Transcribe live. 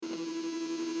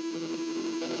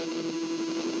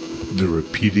The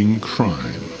Repeating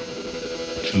Crime,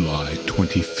 July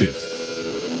 25th.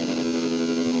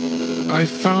 I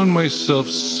found myself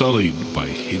sullied by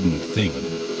hidden things.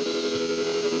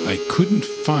 I couldn't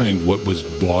find what was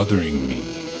bothering me.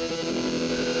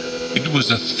 It was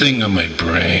a thing on my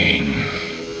brain.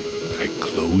 I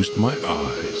closed my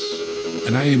eyes,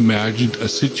 and I imagined a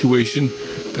situation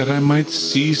that I might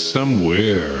see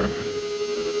somewhere.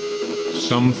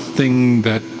 Something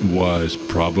that was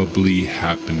probably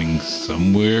happening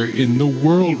somewhere in the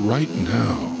world right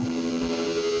now.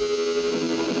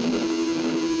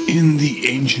 In the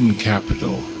ancient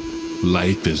capital,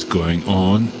 life is going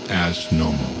on as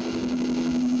normal.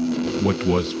 What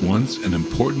was once an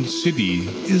important city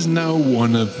is now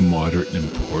one of moderate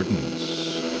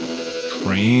importance.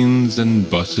 Trains and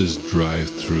buses drive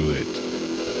through it.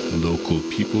 Local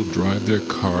people drive their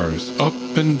cars up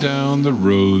and down the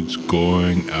roads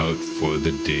going out for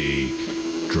the day,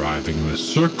 driving in a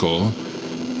circle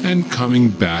and coming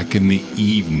back in the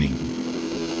evening.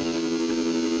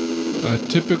 A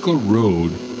typical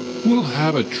road will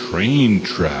have a train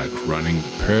track running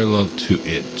parallel to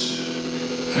it,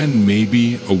 and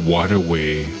maybe a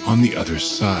waterway on the other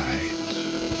side.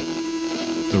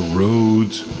 The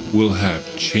roads will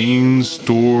have chain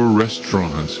store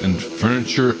restaurants and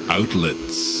furniture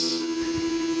outlets.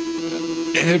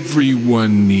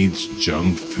 Everyone needs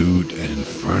junk food and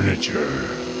furniture.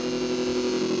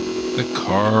 The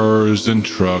cars and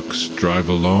trucks drive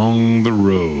along the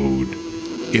road.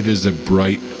 It is a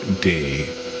bright day,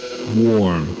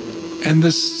 warm, and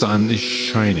the sun is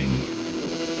shining.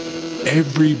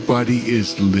 Everybody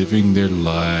is living their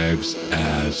lives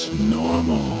as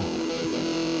normal.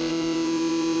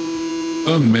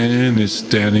 A man is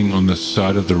standing on the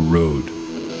side of the road,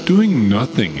 doing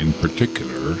nothing in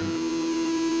particular.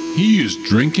 He is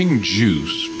drinking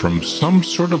juice from some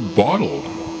sort of bottle.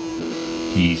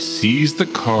 He sees the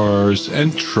cars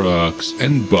and trucks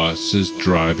and buses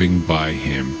driving by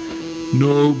him,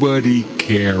 nobody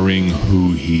caring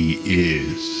who he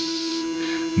is.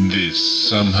 This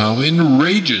somehow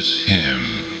enrages him.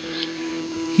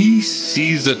 He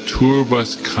sees a tour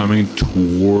bus coming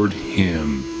toward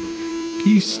him.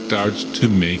 He starts to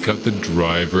make out the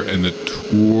driver and the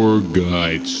tour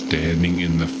guide standing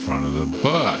in the front of the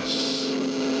bus.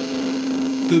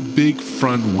 The big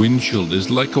front windshield is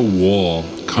like a wall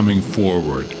coming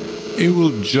forward. It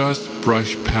will just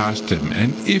brush past him,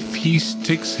 and if he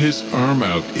sticks his arm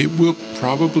out, it will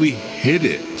probably hit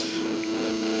it.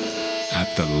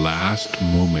 At the last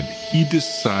moment, he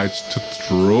decides to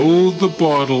throw the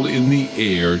bottle in the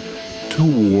air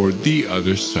toward the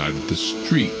other side of the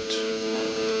street.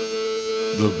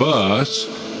 The bus,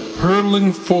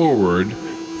 hurtling forward,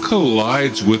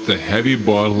 collides with the heavy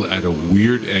bottle at a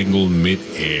weird angle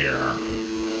mid-air.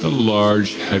 The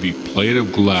large, heavy plate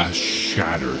of glass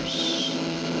shatters.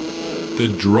 The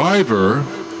driver,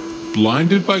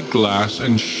 blinded by glass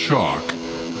and shock,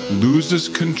 loses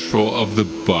control of the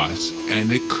bus,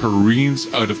 and it careens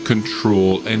out of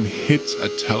control and hits a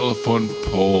telephone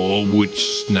pole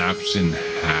which snaps in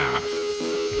half.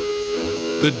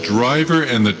 The driver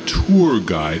and the tour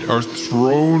guide are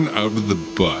thrown out of the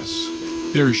bus,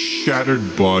 their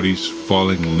shattered bodies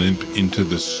falling limp into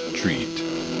the street,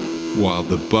 while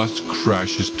the bus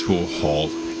crashes to a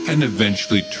halt and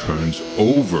eventually turns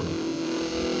over.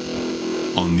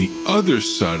 On the other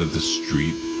side of the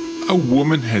street, a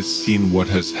woman has seen what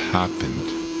has happened.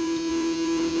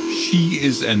 She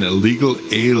is an illegal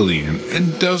alien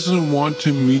and doesn't want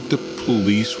to meet the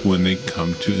police when they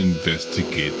come to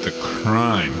investigate the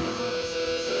crime.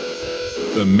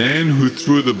 The man who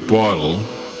threw the bottle,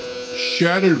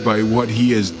 shattered by what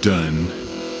he has done,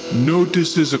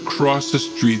 notices across the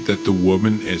street that the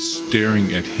woman is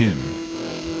staring at him.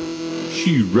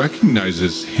 She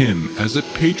recognizes him as a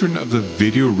patron of the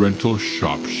video rental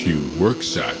shop she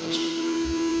works at.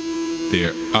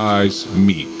 Their eyes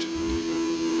meet.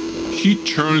 She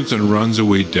turns and runs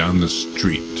away down the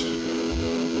street.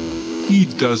 He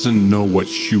doesn't know what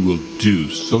she will do,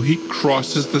 so he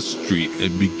crosses the street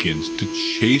and begins to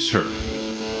chase her.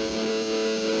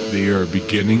 They are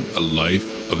beginning a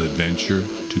life of adventure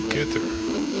together.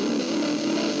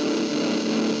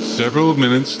 Several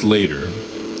minutes later,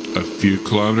 a few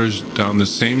kilometers down the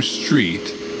same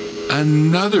street,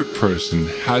 another person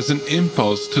has an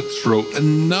impulse to throw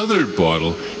another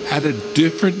bottle at a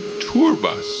different tour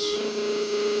bus.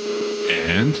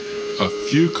 And a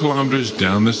few kilometers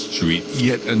down the street,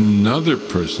 yet another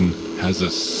person has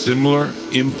a similar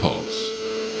impulse.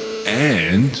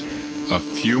 And a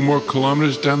few more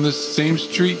kilometers down the same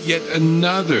street, yet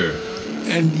another,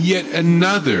 and yet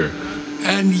another,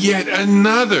 and yet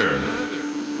another.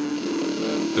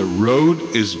 The road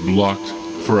is blocked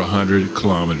for 100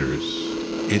 kilometers.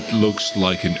 It looks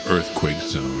like an earthquake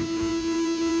zone.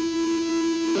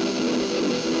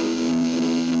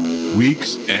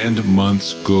 Weeks and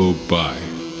months go by.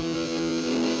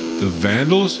 The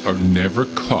vandals are never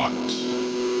caught.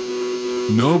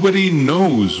 Nobody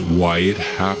knows why it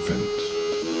happened.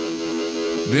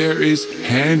 There is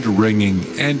hand-wringing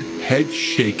and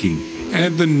head-shaking,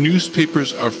 and the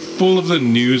newspapers are full of the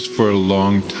news for a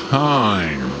long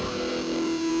time.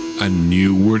 A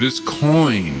new word is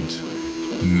coined: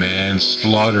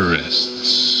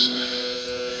 manslaughterists.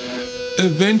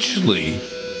 Eventually,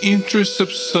 interest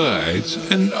subsides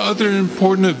and other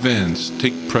important events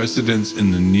take precedence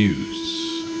in the news.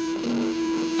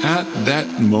 At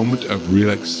that moment of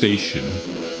relaxation,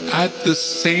 at the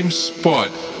same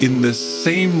spot in the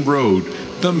same road,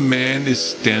 the man is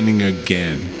standing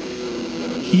again.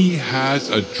 He has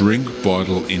a drink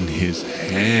bottle in his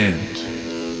hand.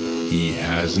 He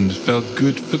hasn't felt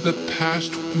good for the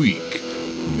past week,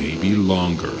 maybe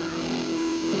longer.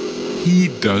 He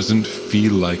doesn't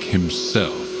feel like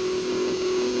himself.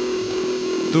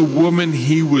 The woman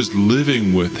he was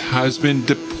living with has been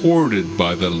deported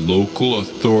by the local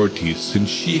authorities since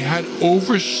she had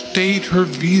overstayed her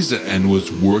visa and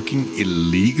was working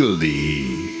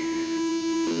illegally.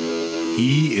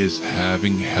 He is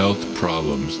having health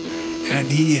problems, and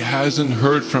he hasn't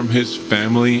heard from his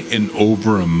family in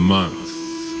over a month.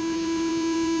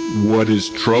 What is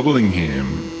troubling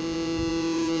him?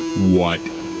 What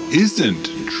isn't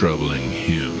troubling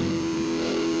him?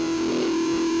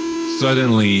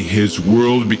 Suddenly, his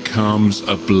world becomes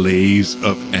a blaze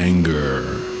of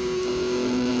anger.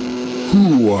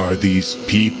 Who are these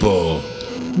people?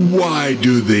 Why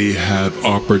do they have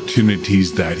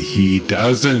opportunities that he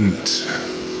doesn't?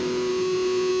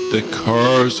 The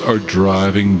cars are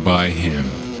driving by him.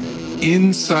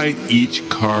 Inside each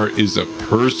car is a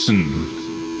person.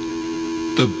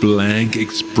 The blank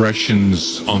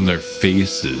expressions on their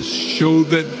faces show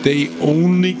that they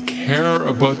only care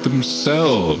about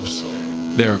themselves,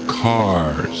 their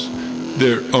cars,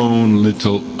 their own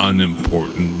little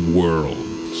unimportant worlds.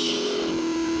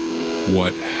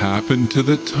 What happened to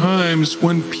the times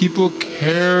when people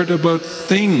cared about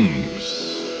things?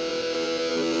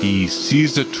 He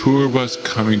sees a tour bus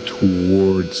coming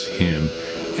towards him,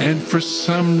 and for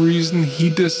some reason he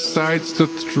decides to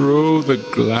throw the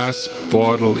glass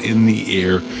bottle in the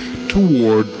air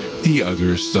toward the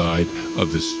other side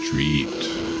of the street.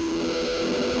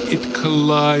 It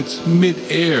collides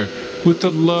mid-air with a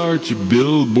large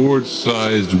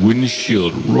billboard-sized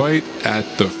windshield right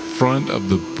at the front of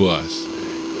the bus,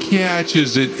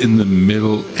 catches it in the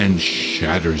middle and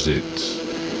shatters it.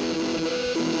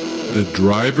 The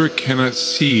driver cannot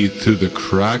see through the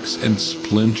cracks and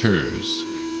splinters.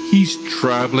 He's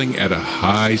traveling at a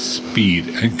high speed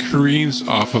and careens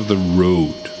off of the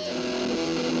road.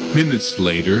 Minutes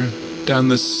later, down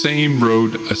the same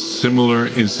road, a similar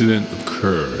incident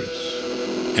occurs.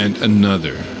 And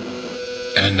another.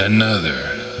 And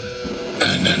another.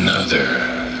 And another.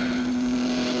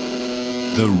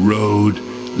 The road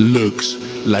looks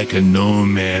like a no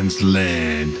man's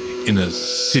land in a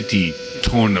city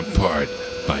torn apart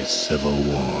by civil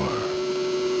war.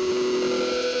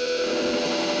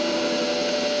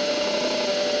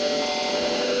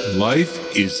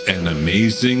 Life is an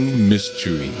amazing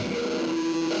mystery.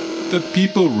 The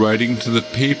people writing to the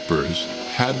papers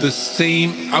had the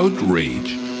same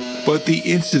outrage, but the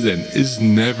incident is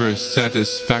never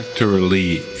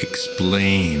satisfactorily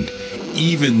explained,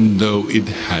 even though it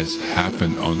has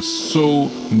happened on so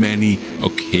many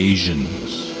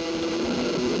occasions.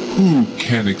 Who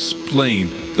can explain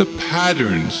the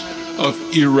patterns of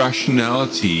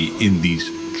irrationality in these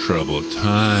troubled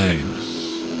times?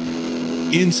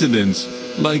 Incidents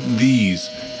like these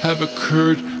have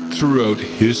occurred throughout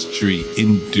history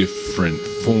in different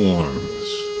forms.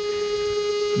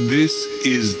 This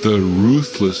is the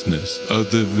ruthlessness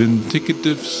of the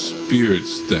vindictive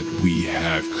spirits that we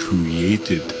have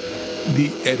created.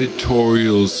 The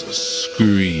editorials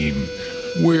scream,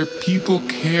 where people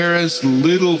care as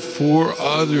little for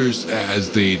others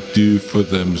as they do for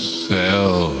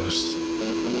themselves.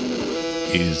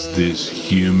 Is this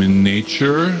human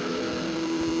nature?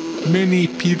 Many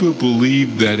people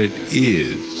believe that it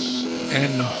is,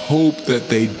 and hope that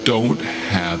they don't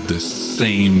have the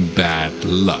same bad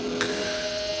luck.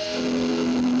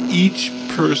 Each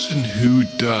person who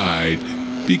died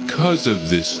because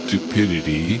of this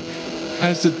stupidity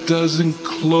has a dozen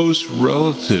close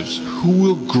relatives who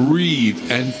will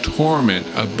grieve and torment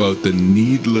about the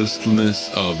needlessness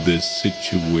of this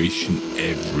situation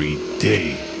every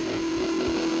day.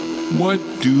 What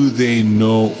do they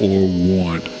know or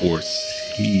want or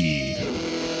see?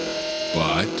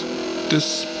 But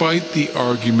despite the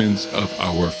arguments of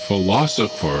our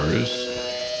philosophers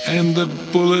and the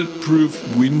bulletproof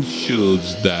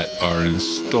windshields that are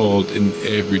installed in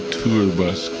every tour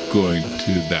bus going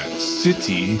to that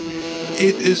city,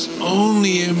 it is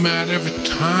only a matter of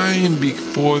time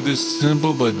before this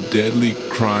simple but deadly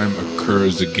crime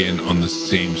occurs again on the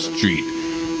same street,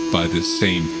 by the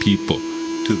same people,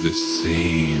 to the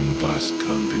same bus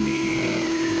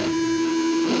company.